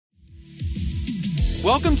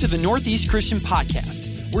Welcome to the Northeast Christian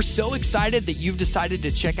Podcast. We're so excited that you've decided to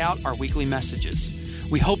check out our weekly messages.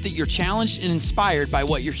 We hope that you're challenged and inspired by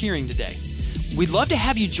what you're hearing today. We'd love to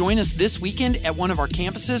have you join us this weekend at one of our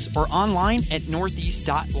campuses or online at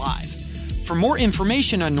northeast.live. For more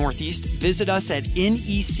information on Northeast, visit us at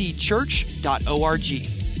necchurch.org.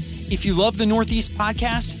 If you love the Northeast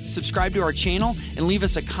Podcast, subscribe to our channel and leave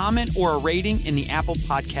us a comment or a rating in the Apple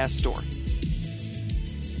Podcast Store.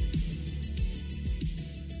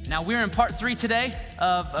 Now, we're in part 3 today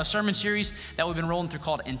of a sermon series that we've been rolling through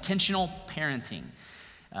called Intentional Parenting.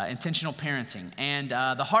 Intentional Parenting. And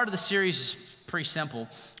the heart of the series is pretty simple.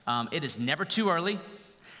 It is never too early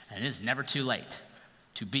and it is never too late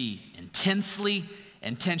to be intensely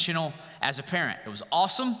intentional as a parent. It was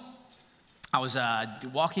awesome. I was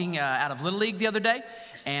walking out of Little League the other day,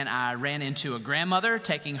 and I ran into a grandmother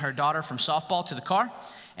taking her daughter from softball to the car,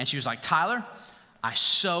 and she was like, "Tyler, I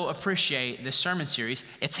so appreciate this sermon series.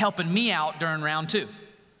 It's helping me out during round 2.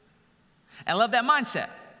 I love that mindset.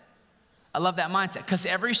 Because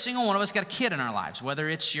every single one of us got a kid in our lives, whether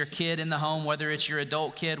it's your kid in the home, whether it's your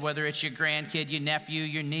adult kid, whether it's your grandkid, your nephew,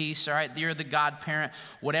 your niece, all right, you're the godparent,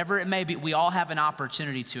 whatever it may be, we all have an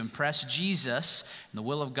opportunity to impress Jesus and the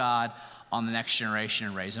will of God on the next generation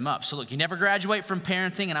and raise them up. So look, you never graduate from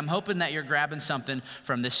parenting, and I'm hoping that you're grabbing something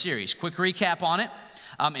from this series. Quick recap on it.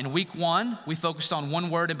 In week 1, we focused on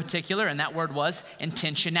one word in particular, and that word was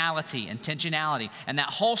intentionality. And that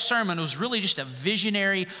whole sermon was really just a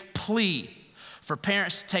visionary plea for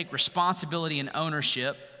parents to take responsibility and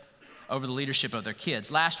ownership over the leadership of their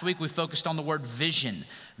kids. Last week, we focused on the word vision.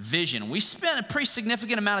 We spent a pretty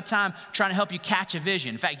significant amount of time trying to help you catch a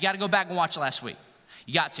vision. In fact, you got to go back and watch last week.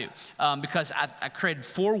 You got to, because I created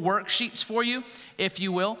 4 worksheets for you, if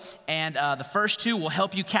you will, and the first 2 will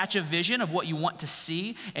help you catch a vision of what you want to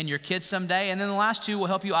see in your kids someday, and then the last 2 will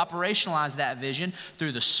help you operationalize that vision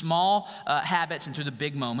through the small habits and through the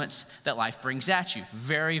big moments that life brings at you.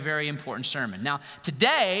 Very, very important sermon. Now,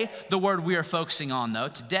 today, the word we are focusing on, though,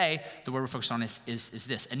 is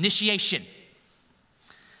this, initiation.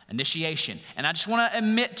 And I just want to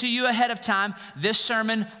admit to you ahead of time, this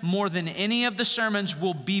sermon, more than any of the sermons,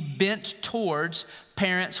 will be bent towards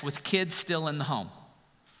parents with kids still in the home.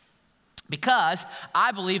 Because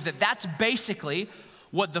I believe that that's basically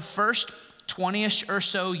what the first 20-ish or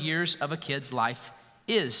so years of a kid's life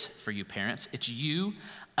is for you parents. It's you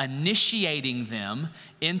initiating them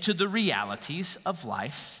into the realities of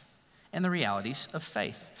life and the realities of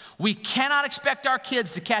faith. We cannot expect our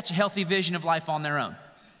kids to catch a healthy vision of life on their own.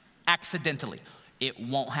 Accidentally. It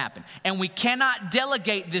won't happen. And we cannot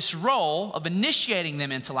delegate this role of initiating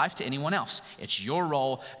them into life to anyone else. It's your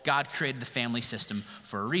role. God created the family system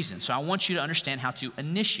for a reason. So I want you to understand how to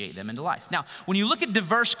initiate them into life. Now, when you look at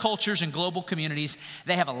diverse cultures and global communities,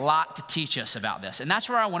 they have a lot to teach us about this. And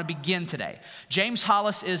that's where I want to begin today. James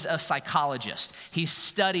Hollis is a psychologist. He's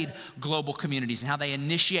studied global communities and how they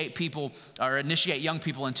initiate young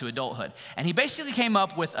people into adulthood. And he basically came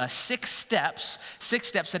up with 6 steps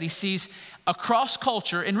that he sees across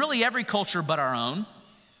culture, in really every culture but our own,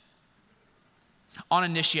 on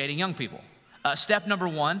initiating young people. Step number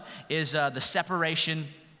 1 is the separation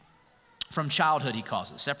from childhood, he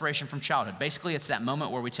calls it. Separation from childhood. Basically, it's that moment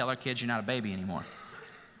where we tell our kids you're not a baby anymore.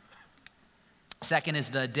 Second is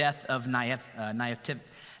the death of naivety.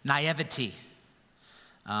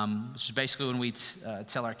 Which is basically when we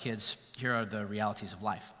tell our kids, here are the realities of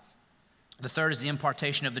life. The third is the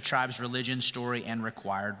impartation of the tribe's religion, story, and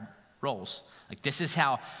required roles. Like, this is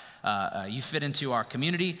how you fit into our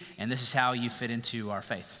community, and this is how you fit into our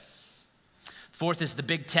faith. Fourth is the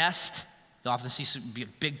big test. You'll often see some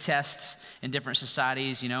big tests in different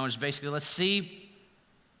societies. It's basically, let's see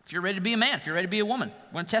if you're ready to be a man, if you're ready to be a woman.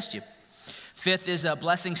 We're going to test you. Fifth is a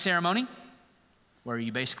blessing ceremony, where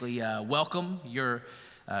you basically welcome your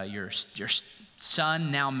son,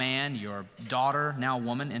 now man, your daughter, now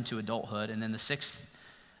woman, into adulthood. And then the 6th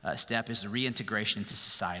step is the reintegration into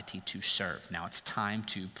society to serve. Now it's time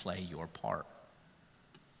to play your part.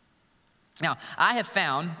 Now, I have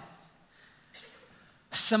found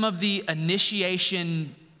some of the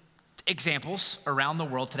initiation examples around the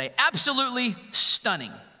world today absolutely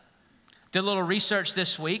stunning. Did a little research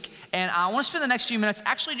this week, and I want to spend the next few minutes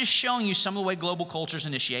actually just showing you some of the way global cultures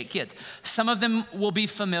initiate kids. Some of them will be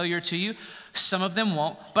familiar to you, some of them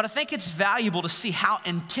won't, but I think it's valuable to see how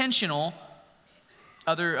intentional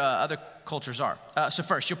other cultures are. So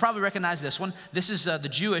first, you'll probably recognize this one. This is the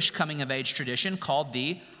Jewish coming of age tradition called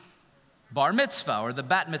the bar mitzvah, or the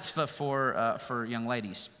bat mitzvah for young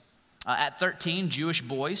ladies. At 13, Jewish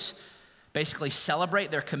boys basically celebrate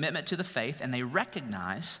their commitment to the faith, and they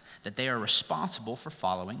recognize that they are responsible for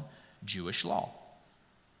following Jewish law.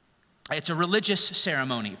 It's a religious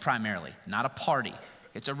ceremony primarily, not a party.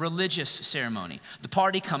 It's a religious ceremony. The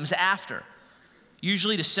party comes after,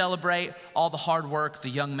 usually to celebrate all the hard work the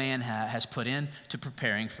young man has put in to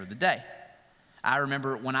preparing for the day. I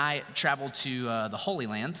remember when I traveled to the Holy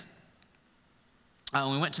Land,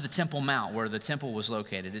 we went to the Temple Mount where the temple was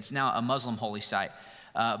located. It's now a Muslim holy site,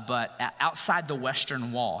 but outside the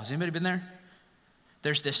Western Wall. Has anybody been there?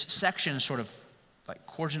 There's this section sort of like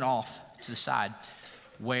cordoned off to the side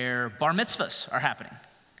where bar mitzvahs are happening,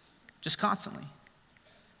 just constantly.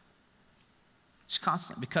 Just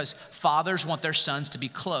constantly, because fathers want their sons to be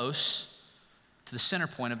close to the center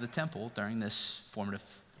point of the temple during this formative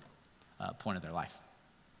point of their life.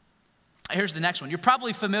 Here's the next one. You're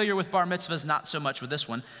probably familiar with bar mitzvahs, not so much with this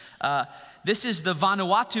one. This is the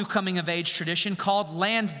Vanuatu coming of age tradition called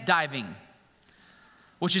land diving,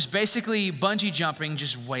 which is basically bungee jumping,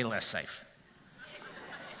 just way less safe.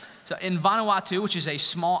 So in Vanuatu, which is a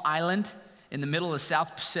small island in the middle of the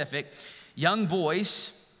South Pacific, young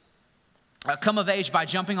boys come of age by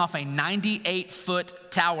jumping off a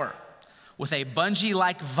 98-foot tower with a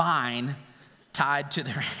bungee-like vine tied to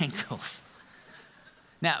their ankles.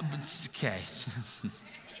 Now, okay.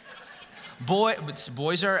 Boys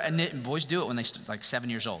do it when they're like 7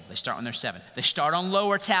 years old. They start when they're 7. They start on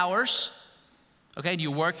lower towers. Okay, and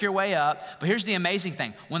you work your way up. But here's the amazing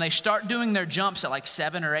thing. When they start doing their jumps at like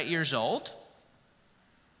 7 or 8 years old,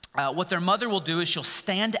 what their mother will do is she'll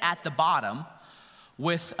stand at the bottom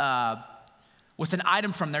with an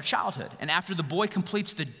item from their childhood. And after the boy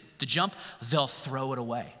completes the jump, they'll throw it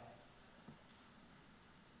away.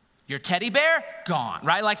 Your teddy bear? Gone,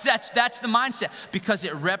 right? Like that's the mindset because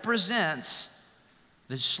it represents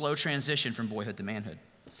the slow transition from boyhood to manhood.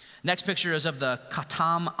 Next picture is of the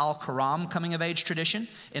Khatam al-Quram coming of age tradition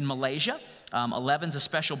in Malaysia. 11's a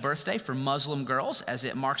special birthday for Muslim girls as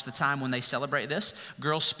it marks the time when they celebrate this.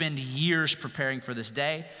 Girls spend years preparing for this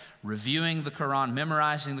day, reviewing the Quran,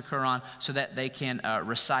 memorizing the Quran so that they can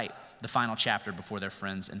recite the final chapter before their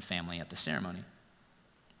friends and family at the ceremony.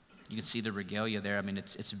 You can see the regalia there. I mean,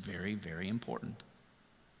 it's very, very important.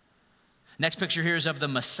 Next picture here is of the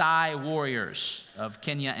Maasai warriors of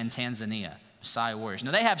Kenya and Tanzania. Maasai warriors.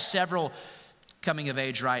 Now, they have several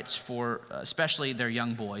coming-of-age rites for especially their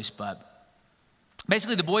young boys, but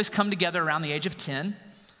basically the boys come together around the age of 10.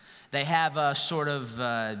 They have a sort of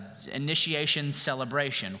initiation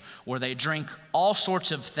celebration where they drink all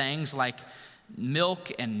sorts of things like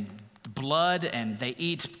milk and blood, and they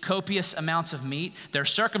eat copious amounts of meat. They're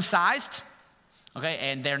circumcised, okay,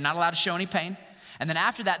 and they're not allowed to show any pain. And then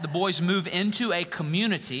after that, the boys move into a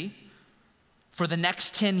community for the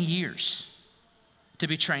next 10 years to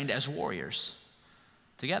be trained as warriors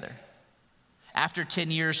together. After 10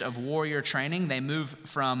 years of warrior training, they move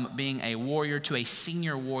from being a warrior to a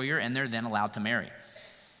senior warrior, and they're then allowed to marry.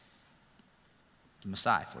 The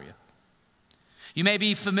Maasai for you. You may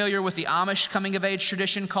be familiar with the Amish coming-of-age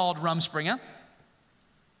tradition called Rumspringa.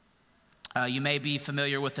 You may be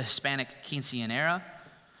familiar with the Hispanic quinceañera.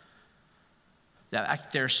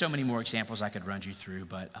 There are so many more examples I could run you through,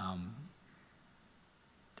 but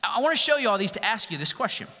I want to show you all these to ask you this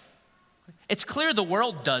question. It's clear the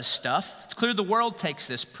world does stuff. It's clear the world takes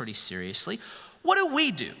this pretty seriously. What do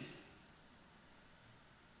we do?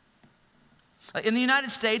 In the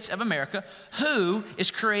United States of America, who is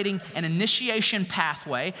creating an initiation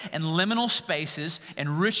pathway and liminal spaces and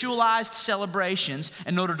ritualized celebrations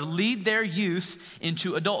in order to lead their youth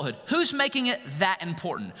into adulthood? Who's making it that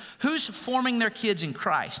important? Who's forming their kids in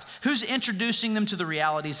Christ? Who's introducing them to the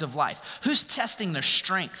realities of life? Who's testing their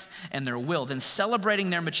strength and their will, then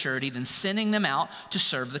celebrating their maturity, then sending them out to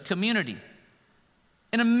serve the community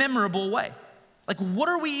in a memorable way? Like, what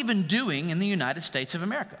are we even doing in the United States of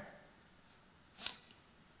America?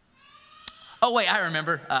 Oh, wait, I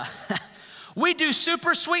remember. We do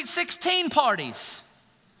Super Sweet 16 parties.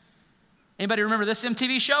 Anybody remember this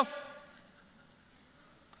MTV show?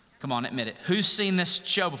 Come on, admit it. Who's seen this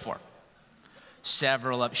show before?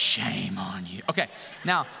 Several of, shame on you. Okay,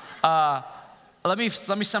 now, let me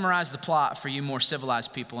summarize the plot for you more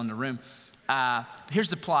civilized people in the room. Here's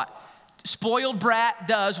the plot. Spoiled brat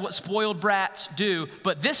does what spoiled brats do,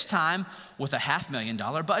 but this time with a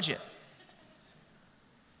 $500,000 budget.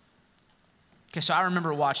 Okay, so I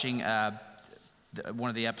remember watching one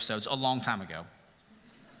of the episodes a long time ago.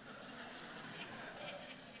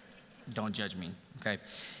 Don't judge me, okay?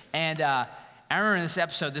 And I remember in this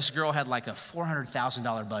episode, this girl had like a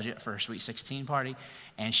 $400,000 budget for her Sweet 16 party,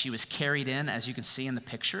 and she was carried in, as you can see in the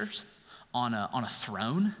pictures, on a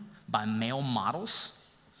throne by male models.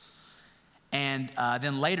 And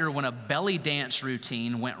then later, when a belly dance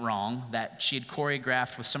routine went wrong that she had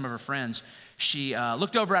choreographed with some of her friends, she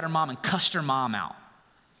looked over at her mom and cussed her mom out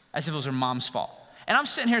as if it was her mom's fault. And I'm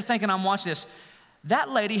sitting here thinking, I'm watching this. That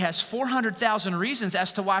lady has 400,000 reasons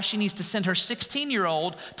as to why she needs to send her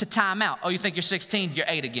 16-year-old to time out. Oh, you think you're 16? You're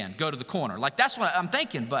 8 again. Go to the corner. Like, that's what I'm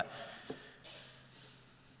thinking, but.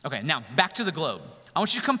 Okay, now back to the globe. I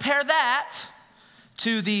want you to compare that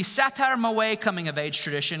to the Satar Moe coming of age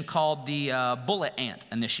tradition called the bullet ant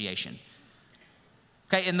initiation.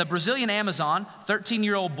 Okay, in the Brazilian Amazon,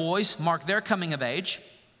 13-year-old boys mark their coming of age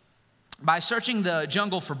by searching the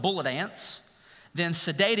jungle for bullet ants, then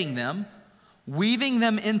sedating them, weaving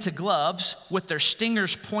them into gloves with their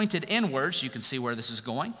stingers pointed inwards. You can see where this is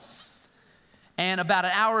going. And about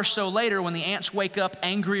an hour or so later, when the ants wake up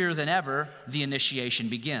angrier than ever, the initiation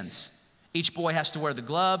begins. Each boy has to wear the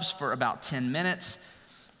gloves for about 10 minutes.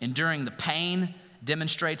 Enduring the pain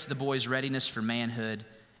demonstrates the boy's readiness for manhood.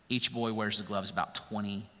 Each boy wears the gloves about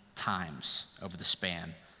 20 times over the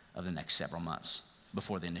span of the next several months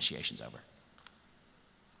before the initiation's over.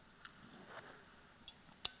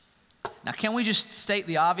 Now, can we just state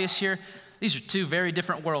the obvious here? These are two very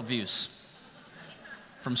different worldviews.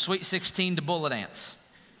 From Sweet 16 to bullet ants.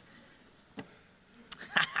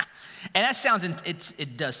 And that sounds,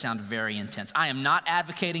 it does sound very intense. I am not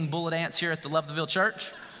advocating bullet ants here at the Love the Ville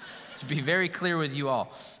Church. To be very clear with you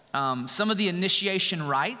all. Some of the initiation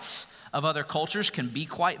rites of other cultures can be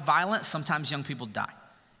quite violent. Sometimes young people die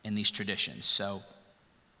in these traditions. So,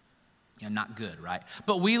 not good, right?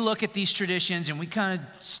 But we look at these traditions and we kind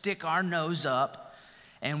of stick our nose up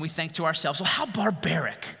and we think to ourselves, well, how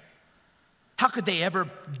barbaric. How could they ever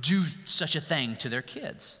do such a thing to their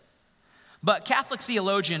kids? But Catholic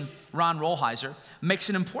theologian Ron Rolheiser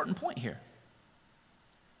makes an important point here.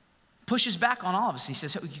 Pushes back on all of us. He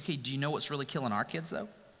says, okay, do you know what's really killing our kids, though? You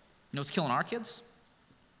know what's killing our kids?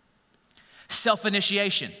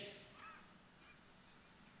 Self-initiation.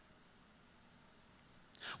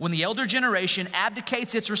 When the elder generation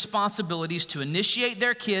abdicates its responsibilities to initiate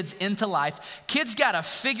their kids into life, kids got to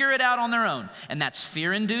figure it out on their own. And that's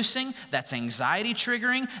fear-inducing, that's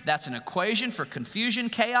anxiety-triggering, that's an equation for confusion,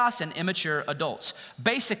 chaos, and immature adults.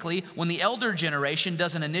 Basically, when the elder generation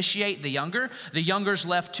doesn't initiate the younger's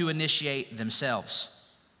left to initiate themselves,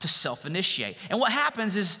 to self-initiate. And what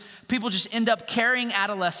happens is people just end up carrying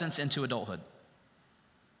adolescence into adulthood.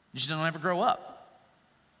 You just don't ever grow up.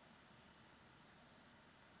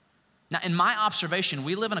 Now, in my observation,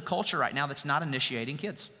 we live in a culture right now that's not initiating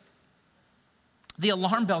kids. The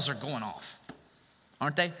alarm bells are going off,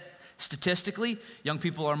 aren't they? Statistically, young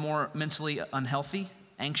people are more mentally unhealthy,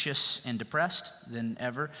 anxious, and depressed than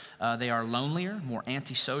ever. They are lonelier, more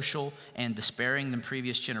antisocial, and despairing than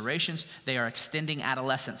previous generations. They are extending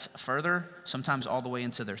adolescence further, sometimes all the way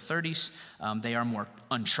into their 30s. They are more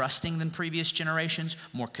untrusting than previous generations,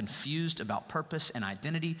 more confused about purpose and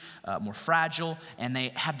identity, more fragile, and they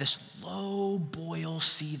have this low boil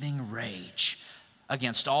seething rage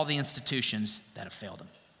against all the institutions that have failed them.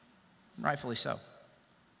 Rightfully so.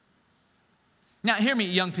 Now, hear me,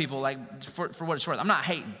 young people, like for what it's worth. I'm not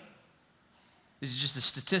hating. This is just the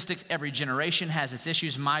statistics. Every generation has its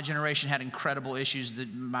issues. My generation had incredible issues.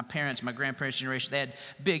 My parents, my grandparents' generation, they had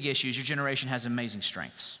big issues. Your generation has amazing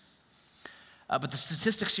strengths. But the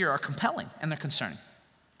statistics here are compelling and they're concerning.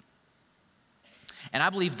 And I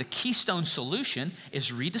believe the keystone solution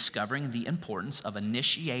is rediscovering the importance of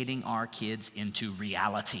initiating our kids into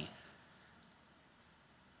reality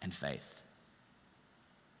and faith.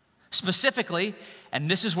 Specifically, and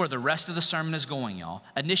this is where the rest of the sermon is going, y'all,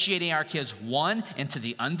 initiating our kids, 1, into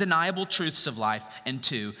the undeniable truths of life, and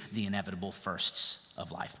 2, the inevitable firsts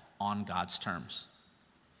of life on God's terms.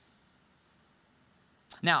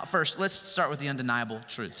 Now, first, let's start with the undeniable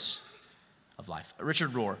truths of life.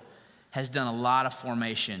 Richard Rohr has done a lot of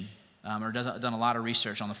formation, done a lot of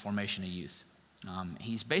research on the formation of youth.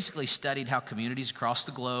 He's basically studied how communities across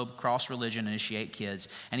the globe, cross religion, initiate kids.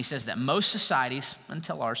 And he says that most societies,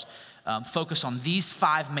 until ours, focus on these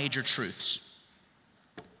 5 major truths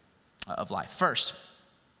of life. First,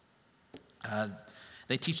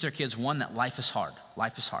 they teach their kids, 1, that life is hard.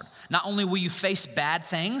 Life is hard. Not only will you face bad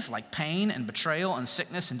things like pain and betrayal and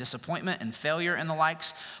sickness and disappointment and failure and the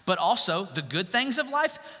likes, but also the good things of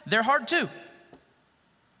life, they're hard too.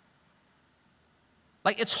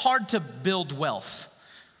 Like, it's hard to build wealth.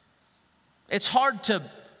 It's hard to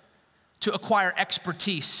acquire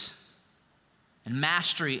expertise and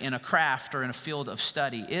mastery in a craft or in a field of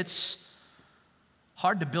study. It's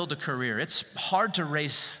hard to build a career. It's hard to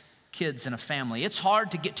raise kids in a family. It's hard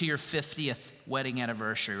to get to your 50th wedding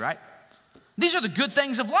anniversary, right? These are the good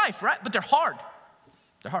things of life, right? But they're hard.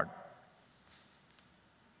 They're hard.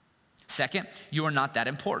 Second, you are not that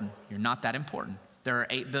important. You're not that important. There are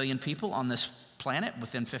 8 billion people on this planet.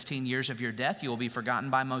 Within 15 years of your death, you will be forgotten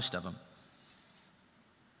by most of them.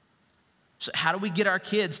 So how do we get our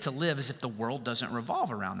kids to live as if the world doesn't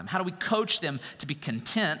revolve around them? How do we coach them to be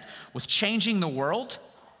content with changing the world?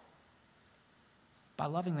 By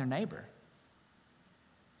loving their neighbor.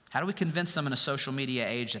 How do we convince them in a social media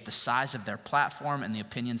age that the size of their platform and the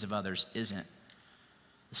opinions of others isn't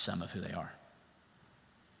the sum of who they are?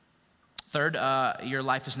 Third, your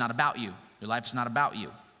life is not about you. Your life is not about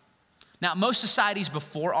you. Now, most societies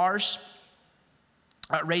before ours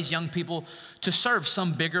raise young people to serve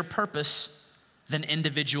some bigger purpose than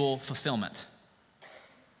individual fulfillment.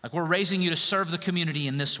 Like, we're raising you to serve the community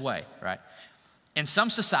in this way, right? In some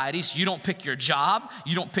societies, you don't pick your job,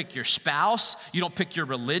 you don't pick your spouse, you don't pick your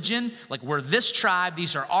religion. Like, we're this tribe,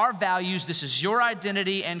 these are our values, this is your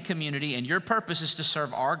identity and community, and your purpose is to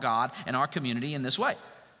serve our God and our community in this way.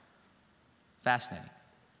 Fascinating.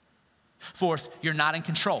 Fourth, you're not in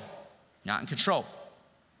control. Not in control.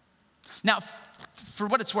 Now, for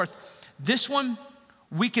what it's worth, this one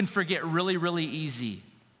we can forget really, really easy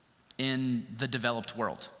in the developed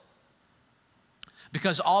world.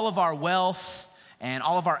 Because all of our wealth and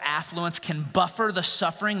all of our affluence can buffer the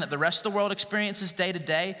suffering that the rest of the world experiences day to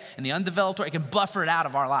day in the undeveloped world. It can buffer it out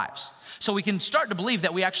of our lives. So we can start to believe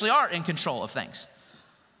that we actually are in control of things.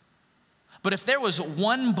 But if there was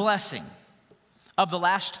one blessing of the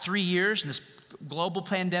last 3 years, and this global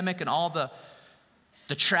pandemic and all the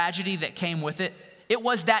tragedy that came with it, it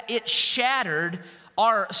was that it shattered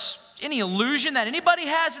any illusion that anybody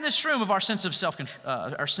has in this room of our sense of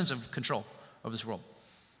our sense of control over this world.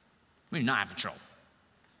 We do not have control.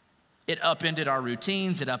 It upended our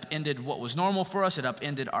routines. It upended what was normal for us. It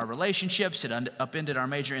upended our relationships. It upended our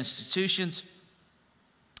major institutions.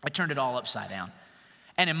 It turned it all upside down.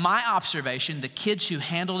 And in my observation, the kids who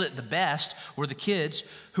handled it the best were the kids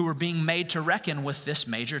who were being made to reckon with this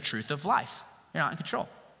major truth of life. You're not in control.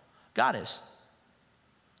 God is.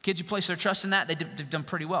 Kids who place their trust in that, they've done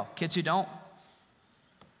pretty well. Kids who don't,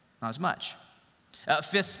 not as much.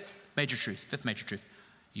 Fifth major truth.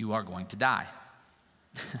 You are going to die.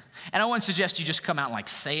 And I wouldn't suggest you just come out and like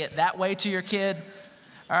say it that way to your kid,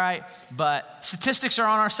 all right? But statistics are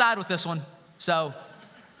on our side with this one. So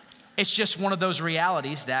it's just one of those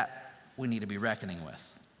realities that we need to be reckoning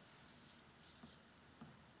with.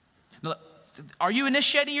 Now, are you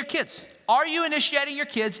initiating your kids? Are you initiating your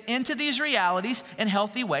kids into these realities in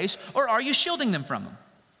healthy ways, or are you shielding them from them?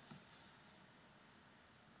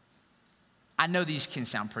 I know these can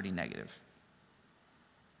sound pretty negative.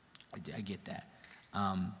 I get that.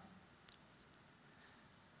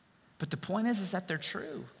 But the point is that they're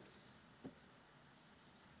true.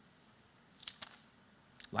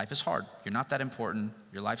 Life is hard. You're not that important.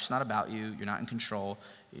 Your life's not about you. You're not in control.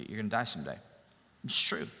 You're going to die someday. It's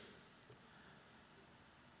true.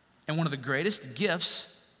 And one of the greatest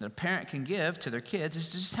gifts that a parent can give to their kids is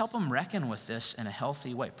to just help them reckon with this in a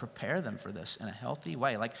healthy way. Prepare them for this in a healthy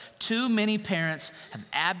way. Like, too many parents have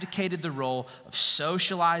abdicated the role of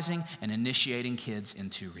socializing and initiating kids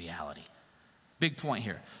into reality. Big point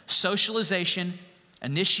here. Socialization,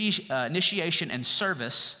 initiation, and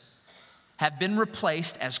service have been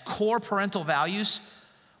replaced as core parental values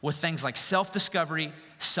with things like self-discovery,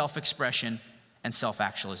 self-expression, and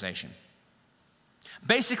self-actualization.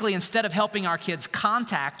 Basically, instead of helping our kids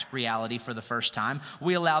contact reality for the first time,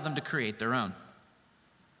 we allow them to create their own.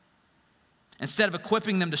 Instead of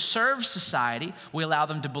equipping them to serve society, we allow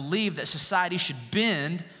them to believe that society should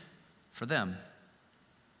bend for them.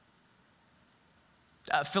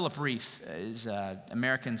 Philip Reif is an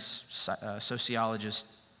American sociologist.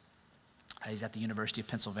 He's at the University of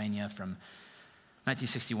Pennsylvania from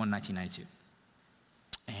 1961 to 1992.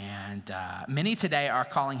 And many today are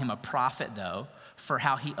calling him a prophet, though, for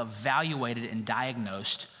how he evaluated and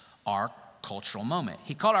diagnosed our cultural moment.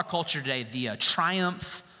 He called our culture today the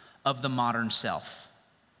triumph of the modern self.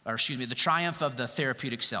 The triumph of the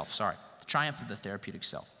therapeutic self, the triumph of the therapeutic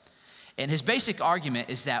self. And his basic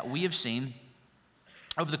argument is that we have seen,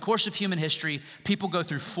 over the course of human history, people go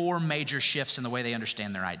through 4 major shifts in the way they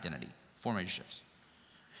understand their identity. 4 major shifts.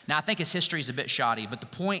 Now, I think his history is a bit shoddy, but the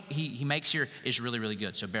point he makes here is really, really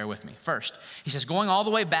good, so bear with me. First, he says, going all the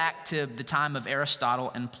way back to the time of Aristotle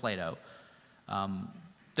and Plato,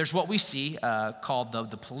 there's what we see called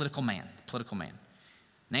the political man.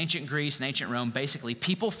 In ancient Greece and ancient Rome, basically,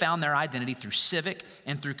 people found their identity through civic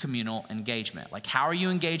and through communal engagement. Like, how are you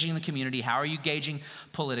engaging in the community? How are you engaging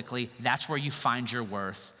politically? That's where you find your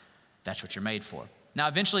worth. That's what you're made for. Now,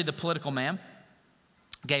 eventually, the political man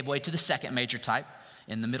gave way to the second major type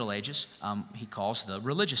in the Middle Ages, he calls the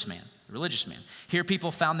religious man. The religious man. Here,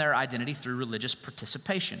 people found their identity through religious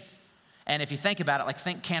participation. And if you think about it, like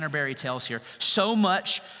think Canterbury Tales here, so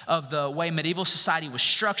much of the way medieval society was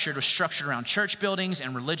structured around church buildings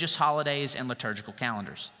and religious holidays and liturgical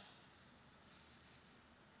calendars.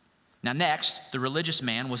 Now next, the religious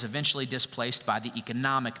man was eventually displaced by the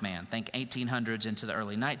economic man. Think 1800s into the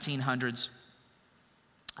early 1900s.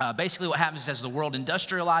 Basically what happens is as the world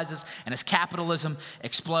industrializes and as capitalism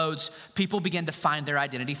explodes, people begin to find their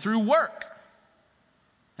identity through work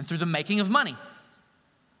and through the making of money.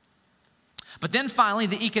 But then finally,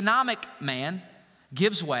 the economic man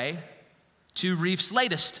gives way to Reeves'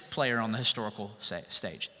 latest player on the historical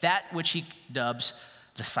stage, that which he dubs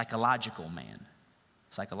the psychological man.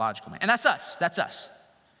 Psychological man. And that's us.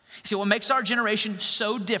 See, what makes our generation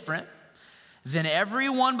so different than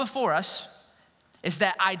everyone before us is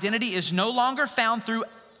that identity is no longer found through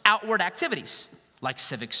outward activities like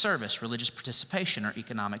civic service, religious participation, or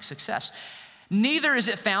economic success. Neither is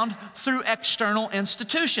it found through external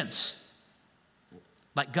institutions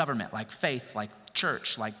like government, like faith, like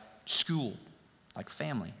church, like school, like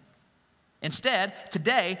family. Instead,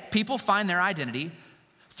 today, people find their identity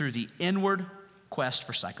through the inward quest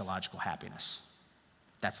for psychological happiness.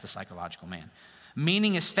 That's the psychological man.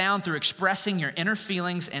 Meaning is found through expressing your inner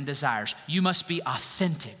feelings and desires. You must be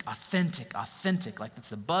authentic. Like that's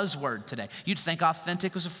the buzzword today. You'd think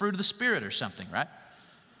authentic was a fruit of the Spirit or something, right?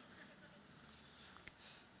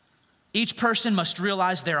 Each person must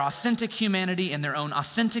realize their authentic humanity in their own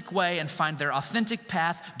authentic way and find their authentic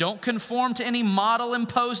path. Don't conform to any model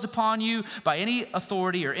imposed upon you by any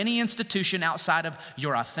authority or any institution outside of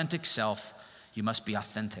your authentic self. You must be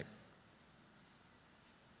authentic.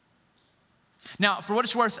 Now, for what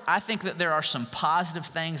it's worth, I think that there are some positive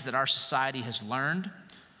things that our society has learned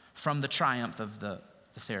from the triumph of the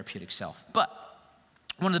therapeutic self. But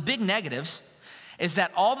one of the big negatives is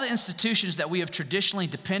that all the institutions that we have traditionally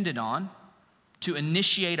depended on to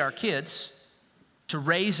initiate our kids, to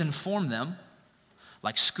raise and form them,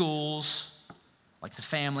 like schools, like the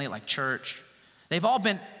family, like church, they've all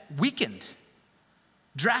been weakened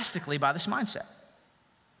drastically by this mindset.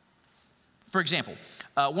 For example,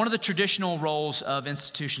 one of the traditional roles of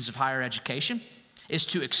institutions of higher education is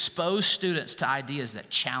to expose students to ideas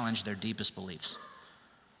that challenge their deepest beliefs.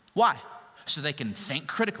 Why? So they can think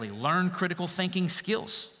critically, learn critical thinking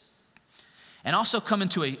skills, and also come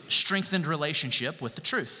into a strengthened relationship with the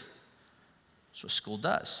truth. That's what school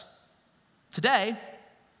does. Today,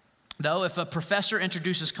 though, if a professor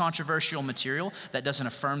introduces controversial material that doesn't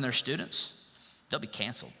affirm their students, they'll be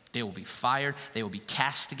canceled. They will be fired. They will be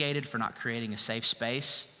castigated for not creating a safe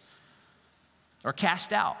space or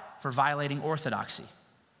cast out for violating orthodoxy.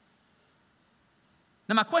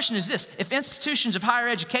 Now, my question is this: if institutions of higher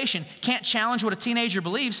education can't challenge what a teenager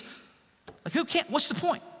believes, like who can't? What's the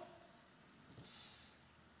point?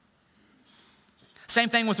 Same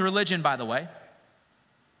thing with religion, by the way.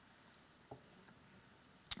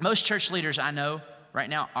 Most church leaders I know right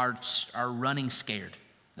now are running scared.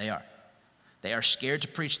 They are. They are scared to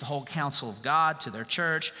preach the whole counsel of God to their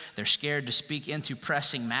church. They're scared to speak into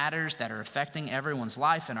pressing matters that are affecting everyone's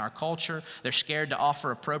life in our culture. They're scared to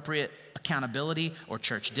offer appropriate accountability or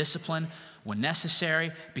church discipline when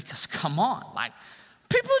necessary, because come on, like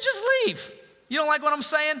people just leave. You don't like what I'm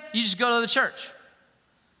saying? You just go to the church.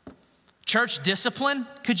 Church discipline,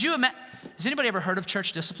 could you imagine? Has anybody ever heard of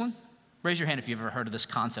church discipline? Raise your hand if you've ever heard of this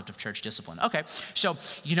concept of church discipline. Okay, so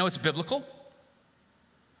you know it's biblical.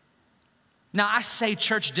 Now, I say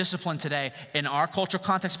church discipline today in our cultural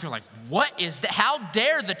context. People are like, what is that? How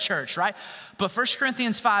dare the church, right? But 1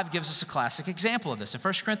 Corinthians 5 gives us a classic example of this. In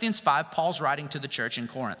 1 Corinthians 5, Paul's writing to the church in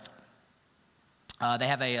Corinth. They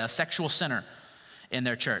have a sexual sinner in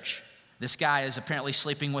their church. This guy is apparently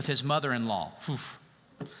sleeping with his mother-in-law.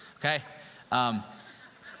 Okay?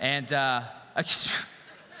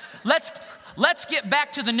 Let's get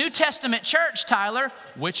back to the New Testament church, Tyler.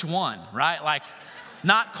 Which one, right? Like,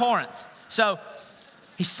 not Corinth. So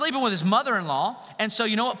he's sleeping with his mother-in-law. And so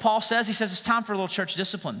you know what Paul says? He says it's time for a little church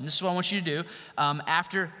discipline. This is what I want you to do.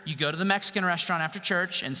 After you go to the Mexican restaurant after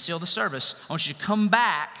church and seal the service, I want you to come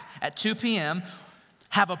back at 2 p.m.,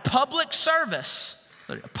 have a public service,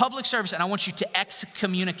 and I want you to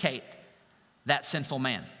excommunicate that sinful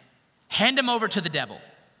man. Hand him over to the devil.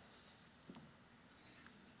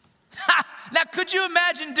 Now, could you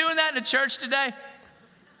imagine doing that in a church today?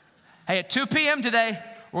 Hey, at 2 p.m. today,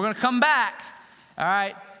 we're going to come back, all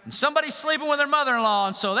right? And somebody's sleeping with their mother-in-law,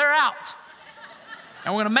 and so they're out.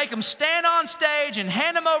 And we're going to make them stand on stage and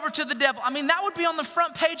hand them over to the devil. I mean, that would be on the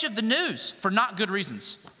front page of the news for not good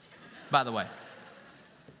reasons, by the way.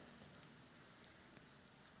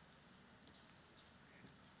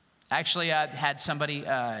 Actually, I had somebody in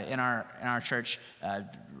our church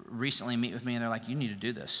recently meet with me, and they're like, "You need to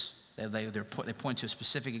do this." They point to a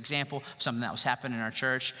specific example of something that was happening in our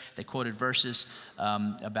church. They quoted verses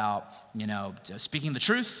about speaking the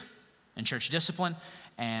truth and church discipline.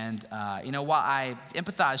 And while I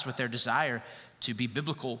empathized with their desire to be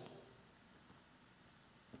biblical,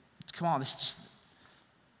 come on,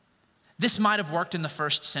 this might have worked in the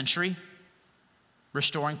first century,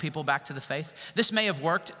 restoring people back to the faith. This may have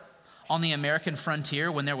worked on the American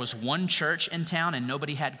frontier when there was one church in town and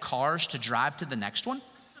nobody had cars to drive to the next one.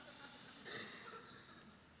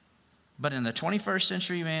 But in the 21st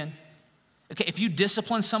century, man, okay, if you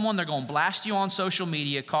discipline someone, they're going to blast you on social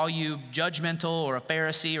media, call you judgmental or a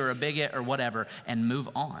Pharisee or a bigot or whatever, and move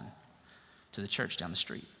on to the church down the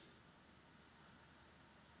street.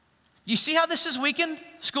 You see how this is weakened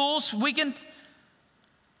schools, weakened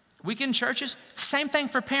churches? Same thing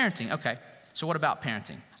for parenting. Okay, so what about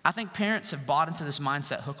parenting? I think parents have bought into this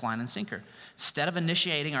mindset hook, line, and sinker. Instead of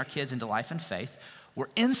initiating our kids into life and faith, we're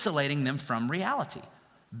insulating them from reality.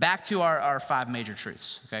 Back to our 5 major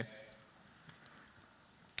truths, okay?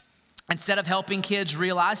 Instead of helping kids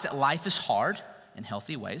realize that life is hard in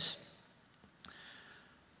healthy ways,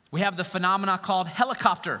 we have the phenomena called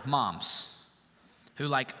helicopter moms who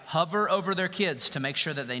hover over their kids to make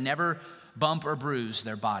sure that they never bump or bruise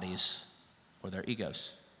their bodies or their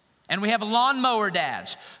egos. And we have lawnmower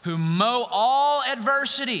dads who mow all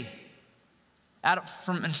adversity out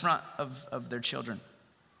from in front of their children.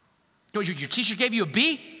 Your teacher gave you a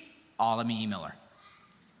B? Oh, let me email her.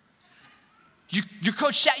 Your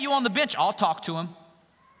coach sat you on the bench? I'll talk to him.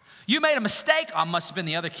 You made a mistake? Oh, it must have been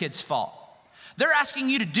the other kid's fault. They're asking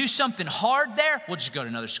you to do something hard there? We'll just go to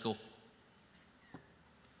another school.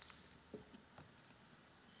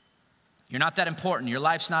 You're not that important. Your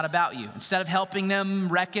life's not about you. Instead of helping them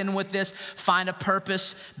reckon with this, find a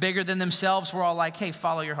purpose bigger than themselves, we're all like, hey,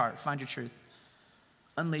 follow your heart, find your truth.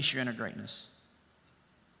 Unleash your inner greatness.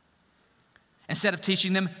 Instead of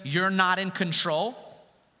teaching them, you're not in control,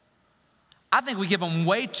 I think we give them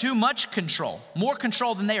way too much control, more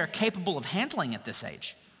control than they are capable of handling at this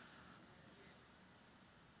age.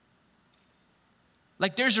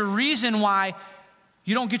 There's a reason why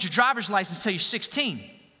you don't get your driver's license until you're 16,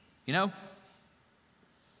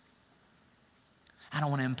 I don't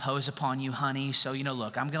want to impose upon you, honey, so,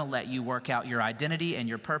 look, I'm going to let you work out your identity and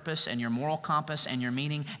your purpose and your moral compass and your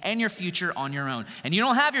meaning and your future on your own. And you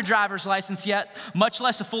don't have your driver's license yet, much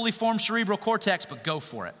less a fully formed cerebral cortex, but go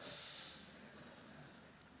for it.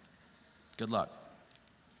 Good luck.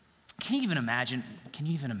 Can you even imagine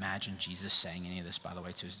Jesus saying any of this, by the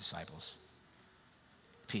way, to his disciples?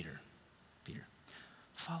 Peter,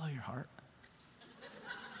 follow your heart.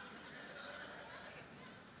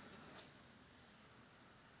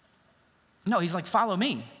 No, he's like, follow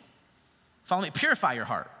me. Follow me. Purify your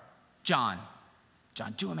heart. John,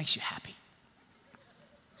 do what makes you happy.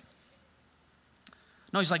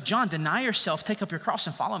 No, he's like, John, deny yourself, take up your cross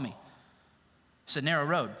and follow me. It's a narrow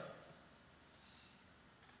road.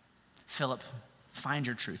 Philip, find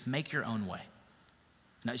your truth. Make your own way.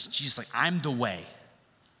 No, Jesus like, I'm the way.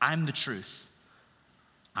 I'm the truth.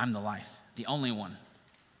 I'm the life. The only one.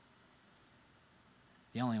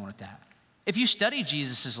 The only one at that. If you study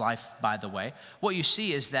Jesus' life, by the way, what you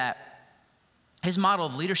see is that his model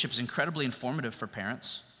of leadership is incredibly informative for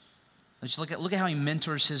parents. Just look at how he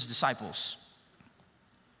mentors his disciples.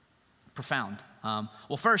 Profound.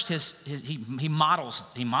 Well, first, he models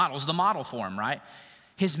the model for him, right?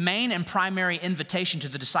 His main and primary invitation to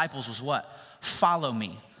the disciples was what? Follow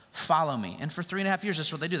me. Follow me. And for 3.5 years,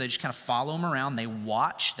 that's what they do. They just kind of follow him around. They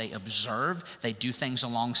watch, they observe, they do things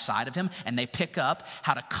alongside of him, and they pick up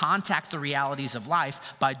how to contact the realities of life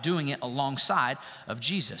by doing it alongside of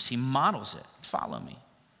Jesus. He models it. Follow me.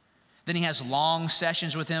 Then he has long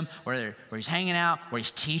sessions with them where he's hanging out, where he's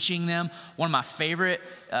teaching them. One of my favorite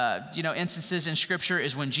instances in Scripture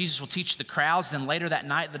is when Jesus will teach the crowds. Then later that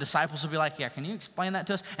night, the disciples will be like, yeah, can you explain that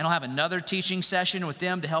to us? And he'll have another teaching session with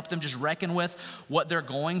them to help them just reckon with what they're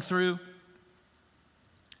going through.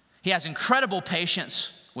 He has incredible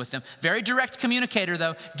patience with them. Very direct communicator,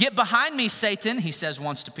 though. Get behind me, Satan, he says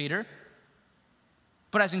once to Peter.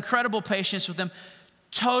 But has incredible patience with them.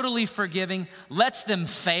 Totally forgiving, lets them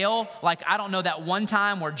fail. Like, I don't know, that one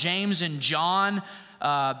time where James and John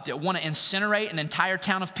want to incinerate an entire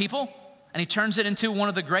town of people, and he turns it into one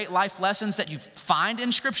of the great life lessons that you find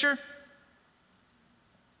in Scripture.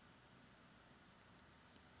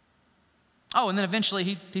 Oh, and then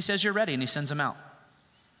eventually he says, you're ready, and he sends them out.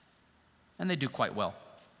 And they do quite well.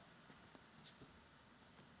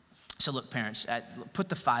 So look, parents, put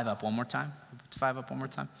the 5 up one more time. Put the 5 up one more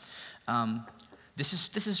time. This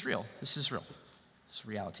is real. This is real. It's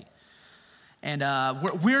reality. And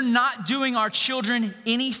we're not doing our children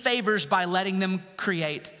any favors by letting them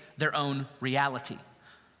create their own reality.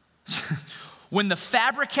 When the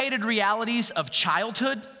fabricated realities of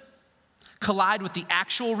childhood collide with the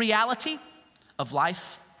actual reality of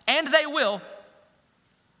life, and they will,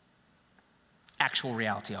 actual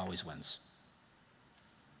reality always wins.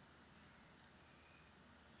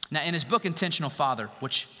 Now, in his book, Intentional Father,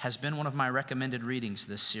 which has been one of my recommended readings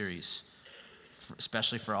this series,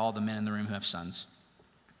 especially for all the men in the room who have sons,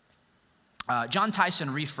 John Tyson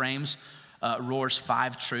reframes Rohr's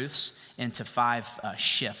 5 truths into 5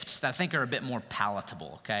 shifts that I think are a bit more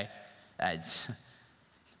palatable, okay?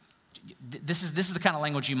 This is the kind of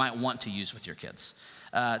language you might want to use with your kids.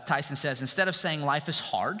 Tyson says, instead of saying life is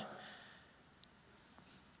hard,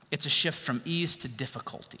 it's a shift from ease to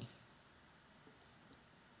difficulty.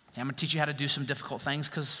 I'm going to teach you how to do some difficult things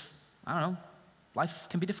because, I don't know, life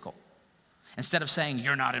can be difficult. Instead of saying,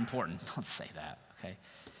 you're not important, don't say that, okay?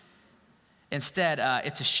 Instead,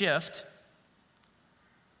 it's a shift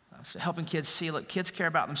of helping kids see, look, kids care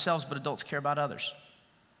about themselves, but adults care about others.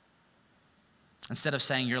 Instead of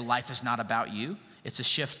saying your life is not about you, it's a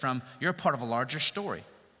shift from you're a part of a larger story.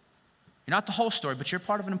 You're not the whole story, but you're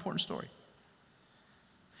part of an important story.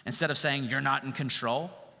 Instead of saying you're not in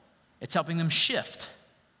control, it's helping them shift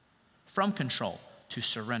from control to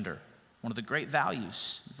surrender. One of the great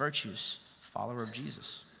values, virtues, follower of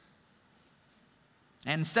Jesus.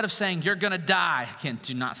 And instead of saying you're gonna die, again,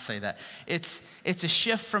 do not say that. It's a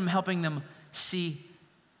shift from helping them see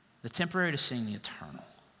the temporary to seeing the eternal.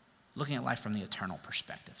 Looking at life from the eternal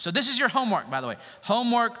perspective. So this is your homework, by the way.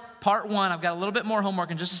 Homework, part 1. I've got a little bit more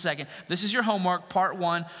homework in just a second. This is your homework, part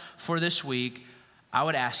 1 for this week. I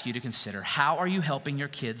would ask you to consider, how are you helping your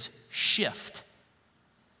kids shift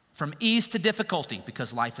from ease to difficulty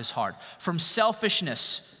because life is hard, from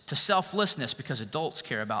selfishness to selflessness because adults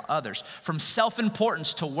care about others, from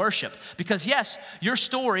self-importance to worship because yes, your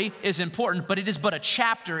story is important, but it is but a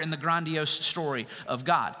chapter in the grandiose story of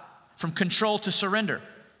God, from control to surrender.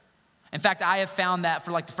 In fact, I have found that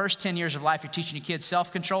for like the first 10 years of life, you're teaching your kids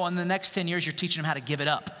self-control, and the next 10 years, you're teaching them how to give it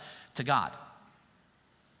up to God.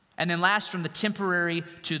 And then last, from the temporary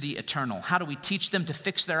to the eternal. How do we teach them to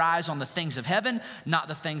fix their eyes on the things of heaven, not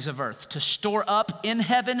the things of earth? To store up in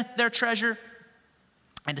heaven their treasure,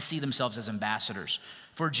 and to see themselves as ambassadors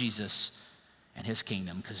for Jesus and his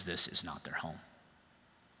kingdom, because this is not their home.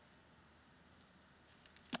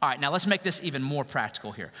 All right, now let's make this even more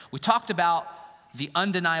practical here. We talked about the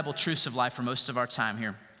undeniable truths of life for most of our time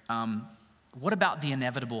here. What about the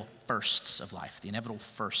inevitable firsts of life? The inevitable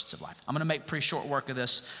firsts of life. I'm gonna make pretty short work of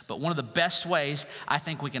this, but one of the best ways I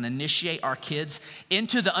think we can initiate our kids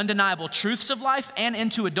into the undeniable truths of life and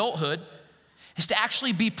into adulthood is to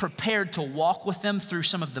actually be prepared to walk with them through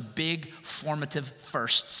some of the big formative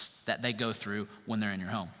firsts that they go through when they're in your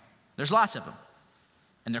home. There's lots of them,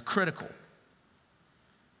 and they're critical.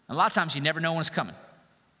 A lot of times you never know when it's coming.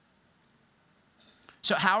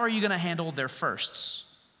 So how are you gonna handle their firsts?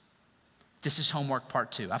 This is homework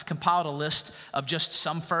part 2. I've compiled a list of just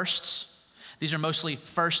some firsts. These are mostly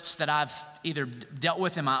firsts that I've either dealt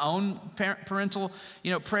with in my own parental,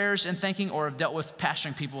 prayers and thinking, or have dealt with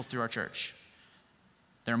pastoring people through our church.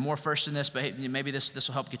 There are more firsts in this, but hey, maybe this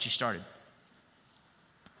will help get you started.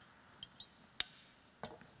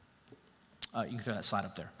 You can throw that slide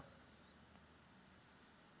up there.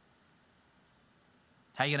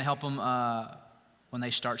 How are you gonna help them when they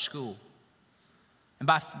start school? And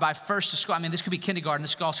by first to school, I mean, this could be kindergarten.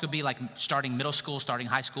 This could also be like starting middle school, starting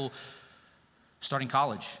high school, starting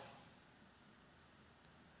college.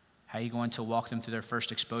 How are you going to walk them through their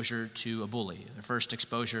first exposure to a bully, their first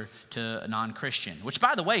exposure to a non-Christian, which,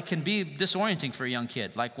 by the way, can be disorienting for a young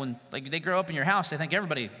kid. Like when they grow up in your house, they think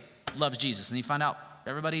everybody loves Jesus, and you find out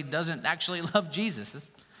everybody doesn't actually love Jesus.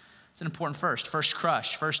 It's an important first. First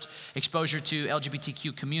crush, first exposure to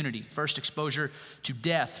LGBTQ community, first exposure to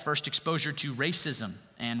death, first exposure to racism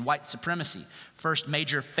and white supremacy, first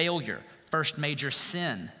major failure, first major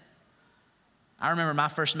sin. I remember my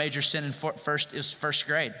first major sin in first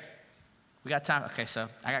grade. We got time? Okay, so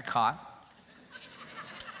I got caught.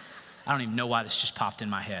 I don't even know why this just popped in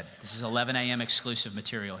my head. This is 11 a.m. exclusive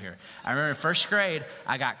material here. I remember in first grade,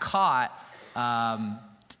 I got caught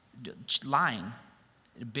lying.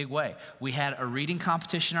 In a big way. We had a reading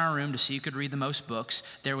competition in our room to see who could read the most books.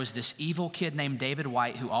 There was this evil kid named David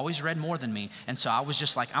White who always read more than me. And so I was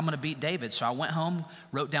just like, I'm gonna beat David. So I went home,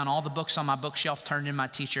 wrote down all the books on my bookshelf, turned in my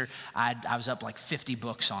teacher. I was up like 50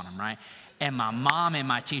 books on them, right? And my mom and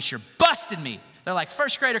my teacher busted me. They're like,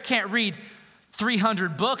 first grader can't read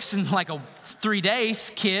 300 books in like 3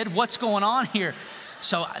 days, kid. What's going on here?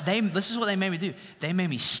 So this is what they made me do. They made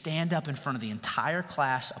me stand up in front of the entire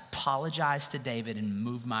class, apologize to David, and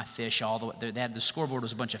move my fish all the way. They had the scoreboard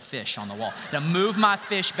was a bunch of fish on the wall. To move my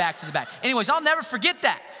fish back to the back. Anyways, I'll never forget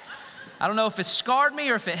that. I don't know if it scarred me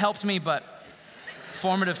or if it helped me, but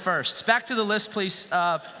formative firsts. Back to the list, please.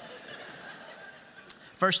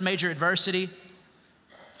 First major adversity,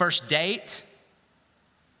 first date,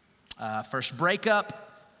 first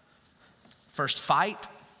breakup, first fight,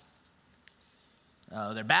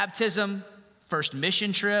 their baptism, first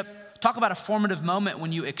mission trip. Talk about a formative moment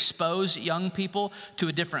when you expose young people to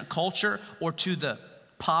a different culture or to the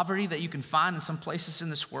poverty that you can find in some places in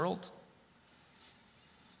this world.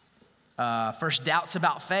 First doubts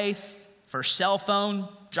about faith, first cell phone,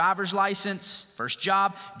 driver's license, first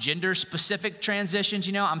job, gender-specific transitions.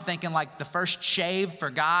 You know, I'm thinking like the first shave for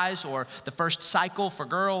guys or the first cycle for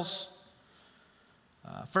girls.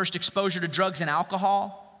 First exposure to drugs and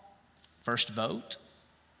alcohol, first vote.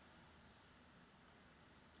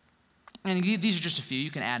 And these are just a few.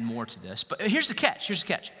 You can add more to this. But here's the catch.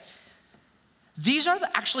 These are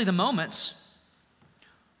actually the moments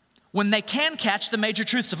when they can catch the major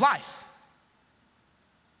truths of life.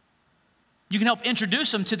 You can help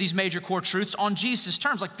introduce them to these major core truths on Jesus'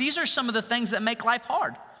 terms. Like, these are some of the things that make life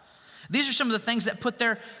hard. These are some of the things that put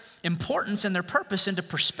their importance and their purpose into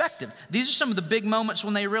perspective. These are some of the big moments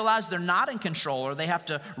when they realize they're not in control or they have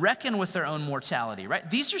to reckon with their own mortality, right?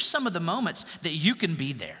 These are some of the moments that you can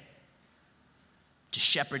be there to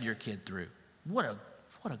shepherd your kid through. What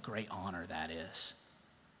a great honor that is.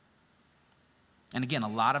 And again, a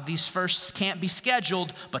lot of these firsts can't be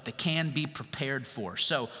scheduled, but they can be prepared for.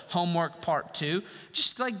 So homework part 2,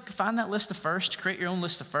 just like find that list of firsts, create your own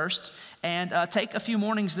list of firsts, and take a few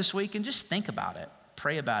mornings this week and just think about it.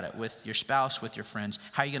 Pray about it with your spouse, with your friends.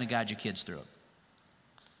 How are you going to guide your kids through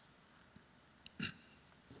it?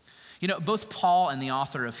 You know, both Paul and the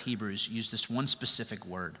author of Hebrews use this one specific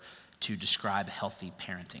word to describe healthy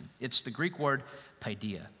parenting. It's the Greek word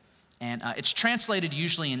paideia. And it's translated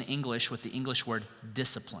usually in English with the English word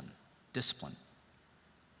discipline. Discipline.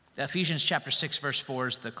 Ephesians chapter 6, verse 4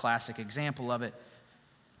 is the classic example of it.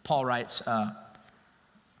 Paul writes,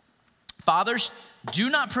 "Fathers, do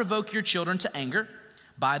not provoke your children to anger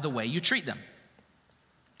by the way you treat them."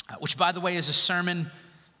 Which, by the way, is a sermon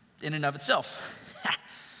in and of itself.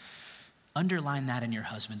 Underline that in your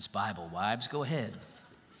husband's Bible. Wives, go ahead.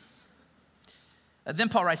 Then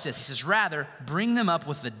Paul writes this. He says, "Rather, bring them up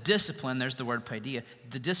with the discipline," there's the word paideia,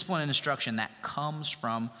 "the discipline and instruction that comes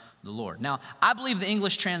from the Lord." Now, I believe the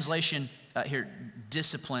English translation here,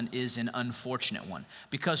 discipline, is an unfortunate one.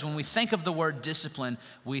 Because when we think of the word discipline,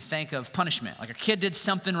 we think of punishment. Like a kid did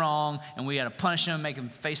something wrong and we got to punish him, make him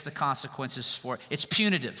face the consequences for it. It's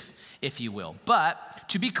punitive, if you will. But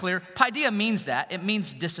to be clear, paideia means that. It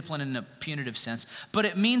means discipline in a punitive sense. But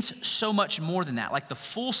it means so much more than that. Like the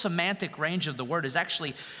full semantic range of the word is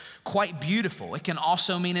actually quite beautiful. It can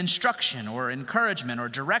also mean instruction or encouragement or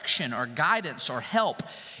direction or guidance or help.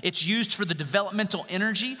 It's used for the developmental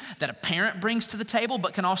energy that a parent brings to the table,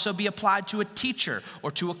 but can also be applied to a teacher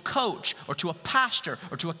or to a coach or to a pastor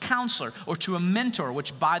or to a counselor or to a mentor,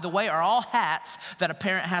 which, by the way, are all hats that a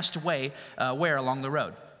parent has to wear along the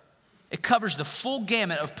road. It covers the full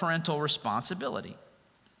gamut of parental responsibility.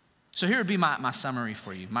 So here would be my summary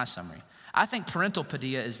for you, my summary. I think parental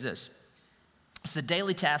paideia is this. It's the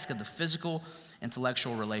daily task of the physical,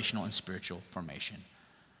 intellectual, relational, and spiritual formation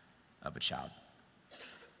of a child.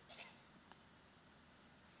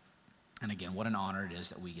 And again, what an honor it is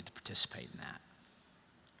that we get to participate in that.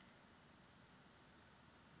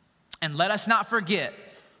 And let us not forget,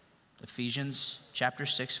 Ephesians chapter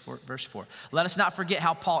 6, verse 4. Let us not forget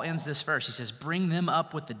how Paul ends this verse. He says, "Bring them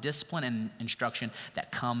up with the discipline and instruction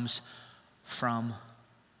that comes from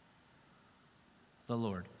the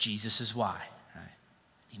Lord." Jesus is why.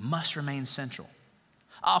 He must remain central.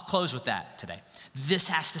 I'll close with that today. This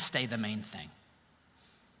has to stay the main thing.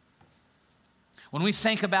 When we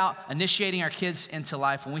think about initiating our kids into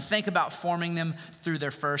life, when we think about forming them through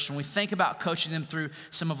their first, when we think about coaching them through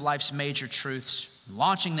some of life's major truths,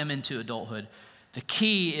 launching them into adulthood, the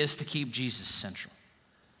key is to keep Jesus central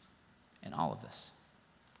in all of this.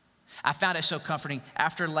 I found it so comforting.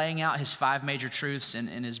 After laying out his 5 major truths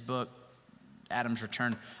in his book, Adam's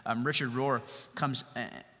Return, Richard Rohr comes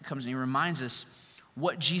and he reminds us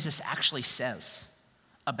what Jesus actually says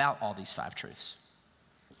about all these 5 truths.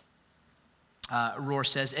 Rohr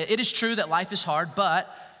says, "It is true that life is hard, but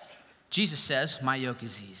Jesus says, 'My yoke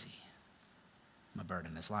is easy, my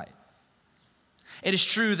burden is light.' It is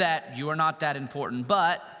true that you are not that important,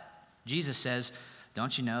 but Jesus says,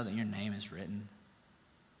 don't you know that your name is written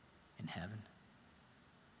in heaven?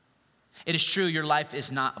 It is true your life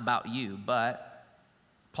is not about you, but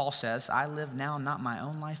Paul says, I live now not my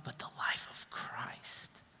own life, but the life of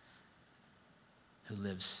Christ who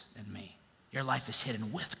lives in me. Your life is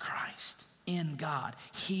hidden with Christ in God.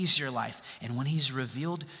 He's your life. And when he's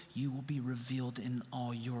revealed, you will be revealed in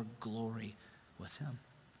all your glory with him.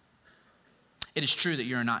 It is true that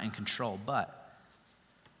you're not in control, but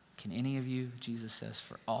can any of you, Jesus says,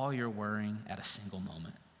 for all your worrying at a single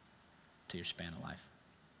moment to your span of life?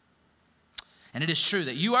 And it is true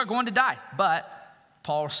that you are going to die, but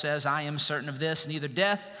Paul says, I am certain of this, neither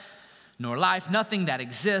death nor life, nothing that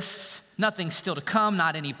exists, nothing still to come,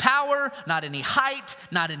 not any power, not any height,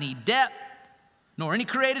 not any depth, nor any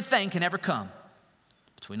created thing can ever come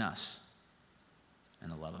between us and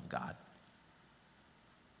the love of God.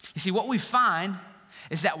 You see, what we find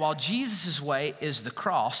is that while Jesus' way is the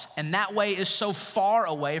cross, and that way is so far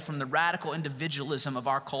away from the radical individualism of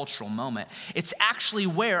our cultural moment, it's actually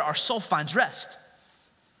where our soul finds rest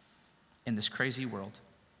in this crazy world.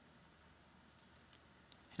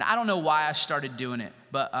 Now, I don't know why I started doing it,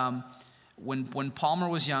 but when Palmer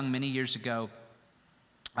was young many years ago,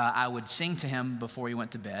 I would sing to him before he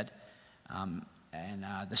went to bed. And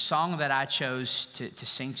the song that I chose to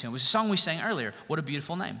sing to him was a song we sang earlier, What a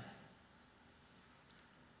Beautiful Name.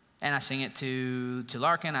 And I sing it to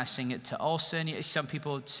Larkin, I sing it to Olson. Some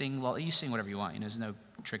people sing, you sing whatever you want. There's no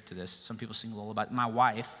trick to this. Some people sing lullaby. My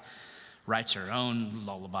wife writes her own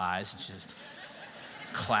lullabies. It's just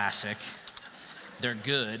classic. They're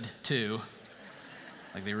good, too.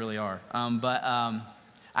 Like they really are. But I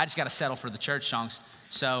just got to settle for the church songs.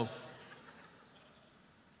 So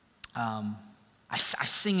I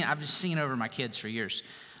sing it. I've been singing over my kids for years.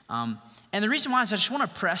 And the reason why is I just want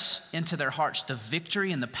to press into their hearts the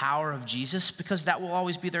victory and the power of Jesus, because that will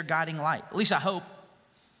always be their guiding light. At least I hope.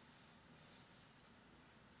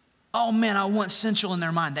 Oh man, I want central in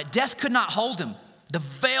their mind that death could not hold him. The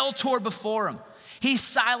veil tore before him. He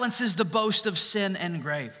silences the boast of sin and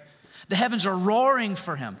grave. The heavens are roaring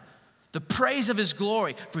for him. The praise of his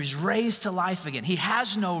glory, for he's raised to life again. He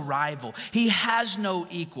has no rival. He has no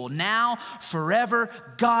equal. Now, forever,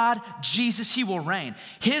 God, Jesus, he will reign.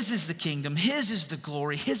 His is the kingdom. His is the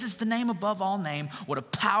glory. His is the name above all name. What a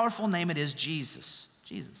powerful name it is, Jesus.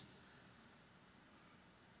 Jesus.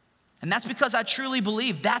 And that's because I truly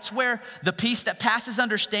believe that's where the peace that passes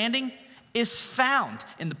understanding is found,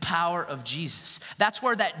 in the power of Jesus. That's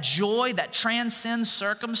where that joy that transcends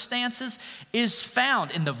circumstances is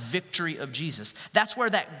found, in the victory of Jesus. That's where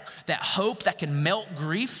that hope that can melt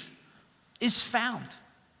grief is found,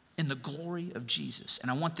 in the glory of Jesus. And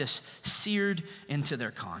I want this seared into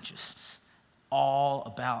their consciousness. All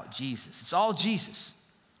about Jesus. It's all Jesus.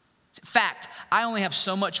 In fact, I only have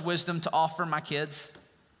so much wisdom to offer my kids.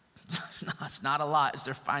 It's not a lot, as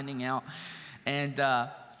they're finding out. And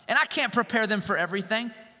I can't prepare them for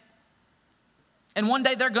everything. And one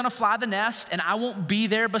day they're gonna fly the nest, and I won't be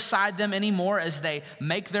there beside them anymore as they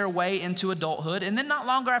make their way into adulthood. And then not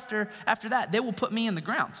long after that, they will put me in the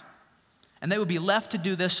ground. And they will be left to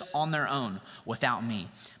do this on their own without me.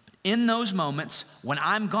 But in those moments, when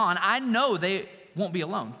I'm gone, I know they won't be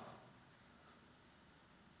alone.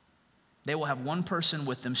 They will have one person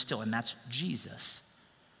with them still, and that's Jesus.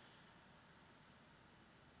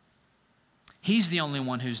 He's the only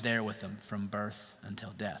one who's there with them from birth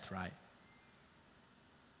until death, right?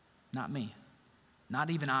 Not me.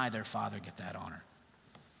 Not even I, their father, get that honor.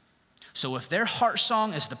 So if their heart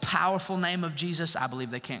song is the powerful name of Jesus, I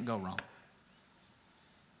believe they can't go wrong.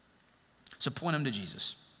 So point them to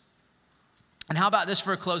Jesus. And how about this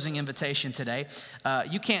for a closing invitation today?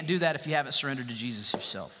 You can't do that if you haven't surrendered to Jesus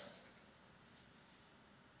yourself.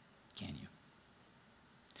 Can you?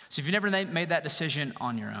 So if you've never made that decision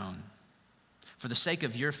on your own, for the sake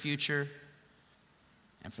of your future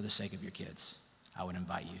and for the sake of your kids, I would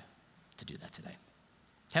invite you to do that today.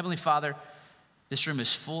 Heavenly Father, this room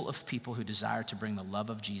is full of people who desire to bring the love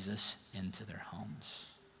of Jesus into their homes.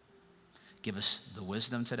 Give us the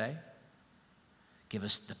wisdom today. Give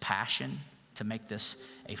us the passion to make this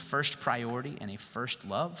a first priority and a first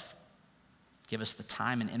love. Give us the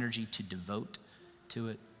time and energy to devote to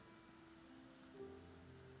it.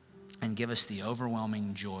 And give us the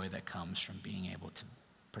overwhelming joy that comes from being able to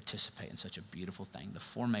participate in such a beautiful thing, the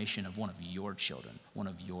formation of one of your children, one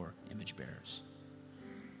of your image bearers.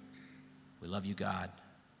 We love you, God.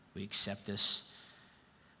 We accept this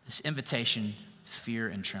invitation, fear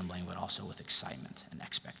and trembling, but also with excitement and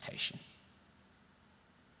expectation.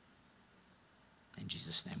 In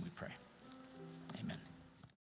Jesus' name we pray. Amen.